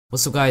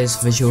What's up guys,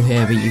 Visual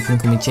here, but you can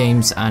call me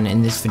James, and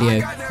in this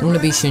video I'm going to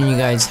be showing you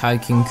guys how you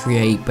can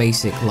create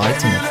basic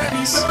lighting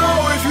effects.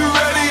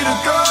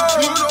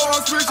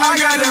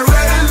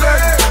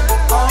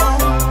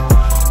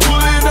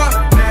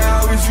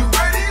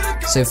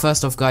 So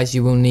first off guys,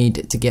 you will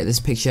need to get this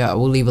picture. I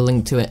will leave a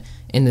link to it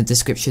in the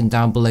description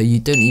down below. You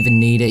don't even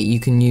need it, you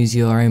can use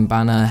your own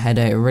banner,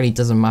 header, it really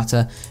doesn't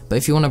matter. But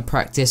if you want to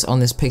practice on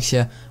this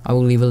picture, I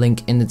will leave a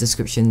link in the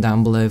description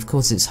down below. Of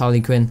course it's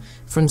Harley Quinn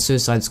from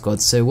Suicide Squad.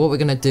 So what we're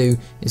going to do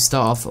is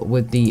start off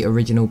with the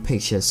original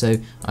picture. So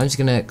I'm just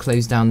going to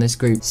close down this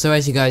group. So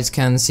as you guys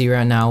can see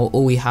right now,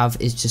 all we have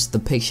is just the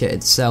picture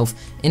itself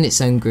in its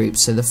own group.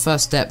 So the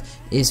first step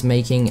is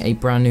making a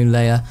brand new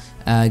layer.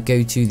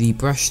 Go to the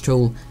brush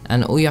tool,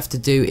 and all you have to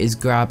do is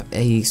grab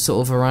a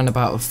sort of around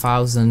about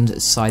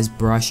 1000 size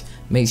brush,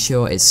 make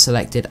sure it's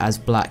selected as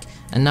black,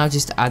 and now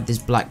just add this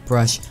black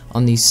brush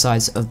on the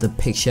sides of the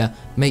picture.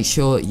 Make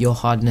sure your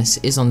hardness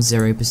is on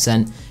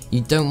 0%.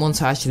 You don't want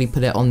to actually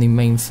put it on the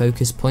main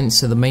focus point,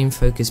 so the main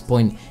focus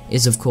point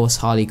is of course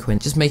Harley Quinn.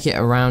 Just make it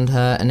around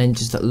her, and then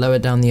just lower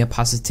down the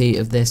opacity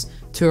of this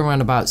to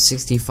around about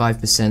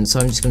 65%. So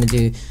I'm just going to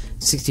do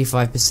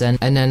 65%,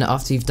 and then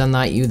after you've done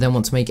that, you then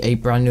want to make a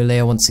brand new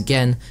layer once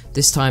again.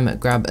 This time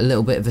grab a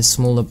little bit of a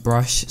smaller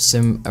brush,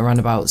 so around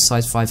about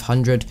size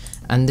 500,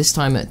 and this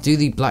time do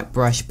the black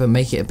brush but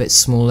make it a bit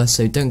smaller,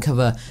 so don't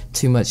cover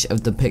too much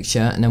of the picture.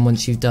 And then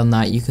once you've done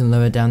that, you can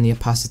lower down the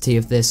opacity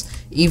of this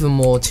even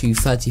more to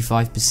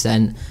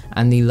 35%.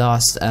 And the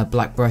last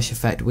black brush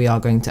effect we are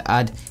going to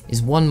add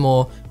is one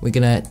more. We're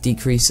going to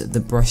decrease the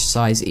brush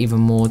size even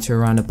more to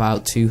around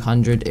about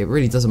 200. It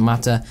really doesn't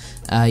matter,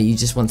 you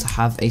just want to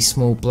have a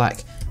small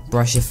black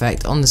brush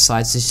effect on the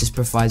sides. This just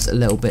provides a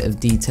little bit of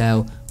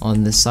detail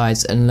on the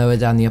sides, and lower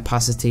down the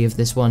opacity of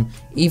this one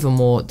even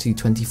more to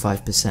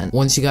 25%.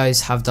 Once you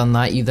guys have done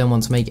that, you then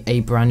want to make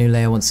a brand new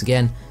layer once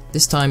again.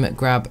 This time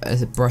grab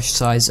a brush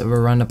size of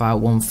around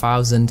about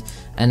 1000,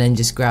 and then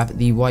just grab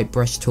the white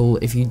brush tool.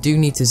 If you do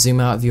need to zoom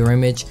out of your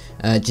image,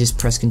 just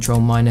press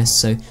Ctrl-.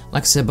 So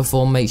like I said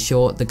before, make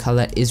sure the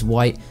color is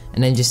white,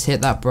 and then just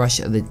hit that brush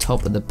at the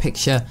top of the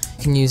picture.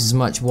 You can use as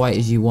much white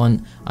as you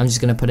want. I'm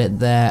just going to put it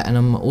there, and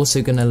I'm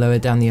also going to lower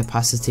down the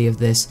opacity of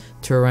this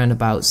to around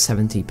about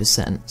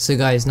 70%. So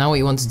guys, now what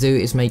you want to do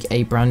is make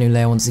a brand new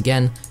layer once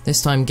again.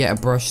 This time get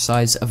a brush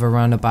size of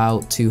around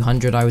about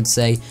 200, I would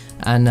say,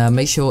 and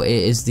make sure it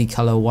is the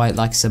color white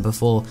like I said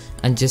before,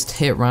 and just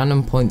hit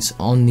random points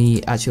on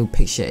the actual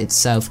picture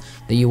itself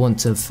that you want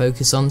to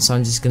focus on. So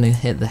I'm just going to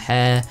hit the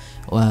hair,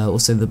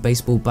 also the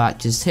baseball bat.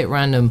 Just hit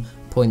random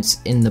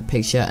points in the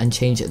picture and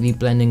change the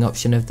blending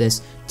option of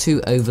this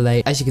to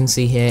overlay. As you can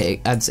see here,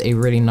 it adds a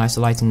really nice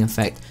lighting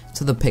effect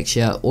to the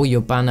picture or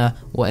your banner,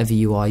 whatever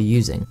you are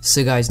using.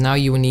 So guys, now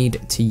you will need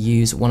to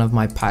use one of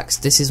my packs.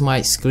 This is my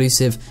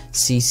exclusive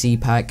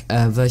CC pack,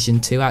 version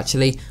 2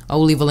 actually. I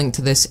will leave a link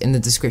to this in the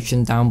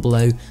description down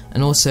below,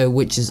 and also,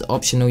 which is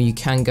optional, you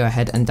can go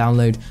ahead and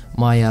download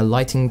my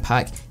lighting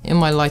pack. In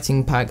my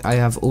lighting pack I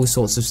have all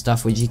sorts of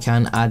stuff which you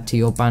can add to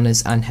your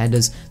banners and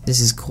headers.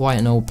 This is quite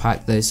an old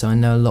pack though, so I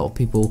know a lot of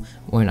people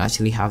won't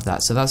actually have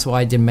that, so that's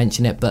why I didn't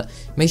mention it. But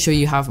make sure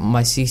you have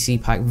my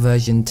CC pack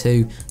version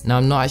 2. Now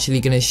I'm not actually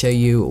going to show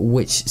you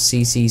which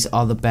CCs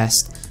are the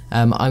best.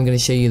 I'm going to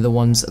show you the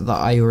ones that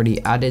I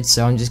already added,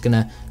 so I'm just going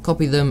to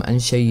copy them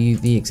and show you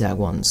the exact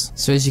ones.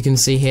 So as you can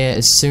see here,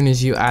 as soon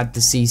as you add the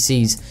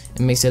CCs,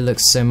 it makes it look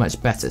so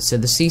much better. So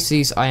the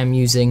CCs I am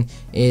using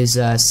is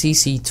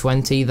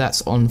CC20,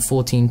 that's on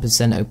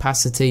 14%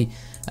 opacity,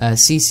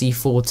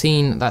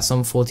 CC14, that's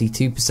on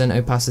 42%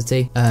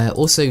 opacity,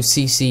 also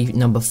CC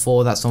number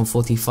 4, that's on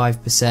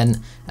 45%,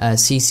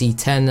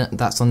 CC10,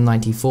 that's on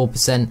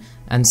 94%,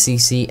 and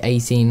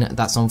CC18,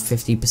 that's on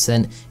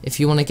 50%. If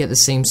you want to get the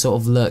same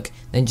sort of look,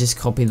 then just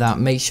copy that.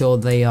 Make sure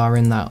they are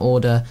in that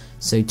order,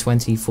 so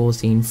 20,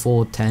 14,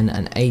 4, 10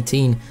 and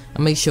 18,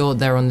 and make sure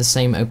they're on the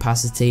same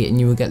opacity and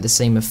you will get the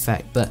same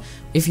effect. But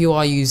if you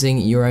are using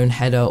your own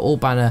header or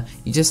banner,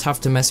 you just have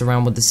to mess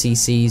around with the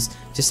CCs.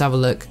 Just have a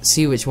look,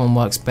 see which one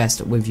works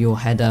best with your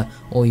header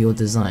or your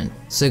design.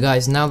 So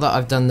guys, now that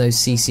I've done those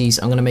CCs,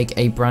 I'm going to make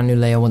a brand new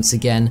layer once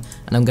again,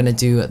 and I'm going to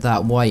do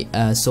that white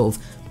sort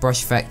of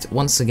brush effect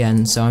once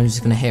again. So I'm just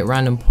going to hit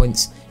random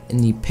points in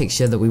the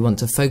picture that we want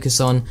to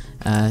focus on,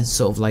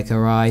 sort of like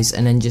her eyes,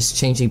 and then just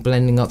change the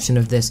blending option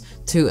of this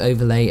to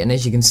overlay. And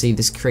as you can see,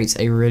 this creates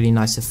a really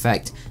nice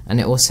effect, and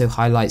it also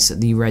highlights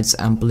the reds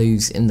and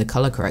blues in the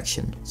color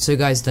correction. So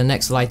guys, the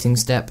next lighting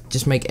step,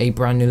 just make a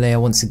brand new layer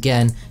once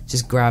again.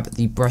 Just grab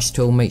the brush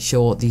tool, make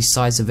sure the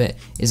size of it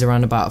is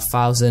around about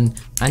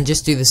 1000, and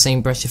just do the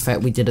same brush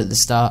effect we did at the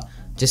start.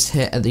 Just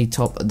hit at the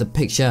top of the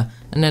picture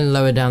and then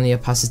lower down the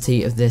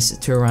opacity of this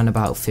to around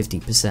about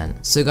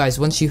 50%. So guys,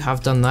 once you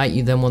have done that,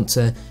 you then want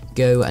to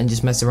go and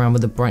just mess around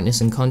with the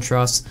brightness and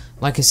contrast.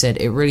 Like I said,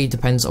 it really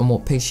depends on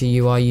what picture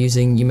you are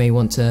using. You may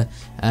want to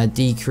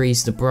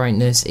decrease the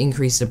brightness,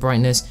 increase the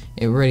brightness,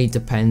 it really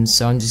depends.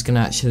 So I'm just going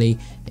to actually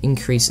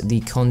increase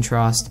the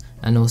contrast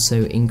and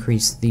also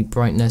increase the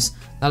brightness.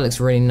 That looks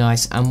really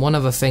nice. And one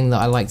other thing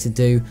that I like to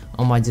do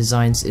on my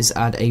designs is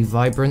add a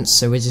vibrance.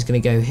 So we're just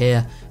going to go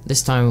here.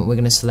 This time we're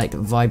going to select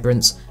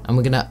vibrance, and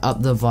we're going to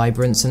up the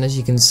vibrance, and as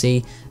you can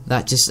see,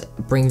 that just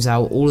brings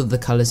out all of the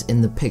colors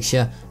in the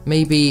picture.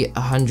 Maybe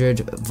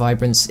 100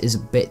 vibrance is a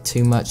bit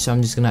too much, so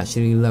I'm just going to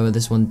actually lower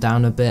this one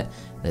down a bit.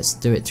 Let's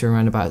do it to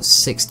around about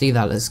 60,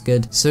 that looks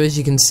good. So as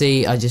you can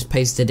see, I just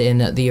pasted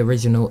in the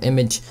original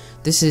image.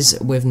 This is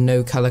with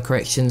no color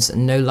corrections,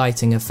 no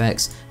lighting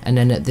effects, and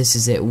then this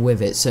is it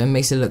with it. So it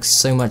makes it look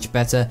so much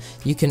better.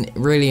 You can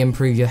really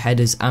improve your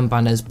headers and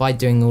banners by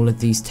doing all of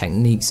these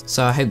techniques.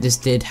 So I hope this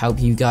did help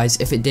you guys.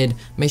 If it did,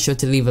 make sure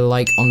to leave a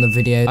like on the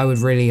video. I would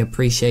really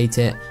appreciate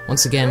it.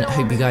 Once again, I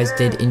hope you guys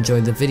did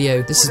enjoy the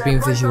video. This has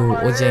been Visual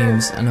or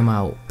James, and I'm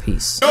out.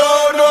 Peace.